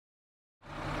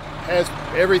has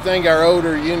everything our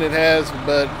older unit has,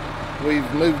 but we've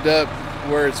moved up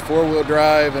where it's 4-wheel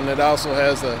drive, and it also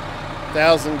has a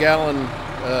 1,000-gallon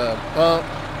pump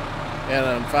and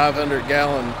a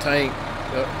 500-gallon tank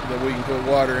that we can put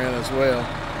water in as well.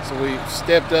 So we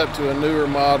stepped up to a newer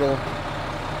model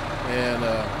and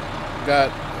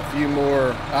got a few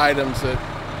more items that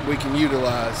we can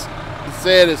utilize. It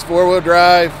said it's 4-wheel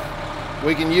drive.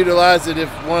 We can utilize it if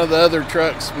one of the other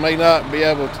trucks may not be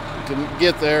able to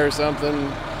get there or something.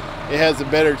 It has a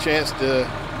better chance to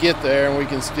get there, and we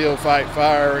can still fight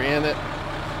fire in it.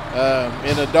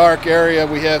 In a dark area,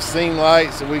 we have scene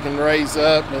lights that we can raise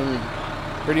up, and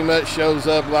pretty much shows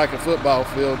up like a football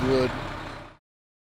field would.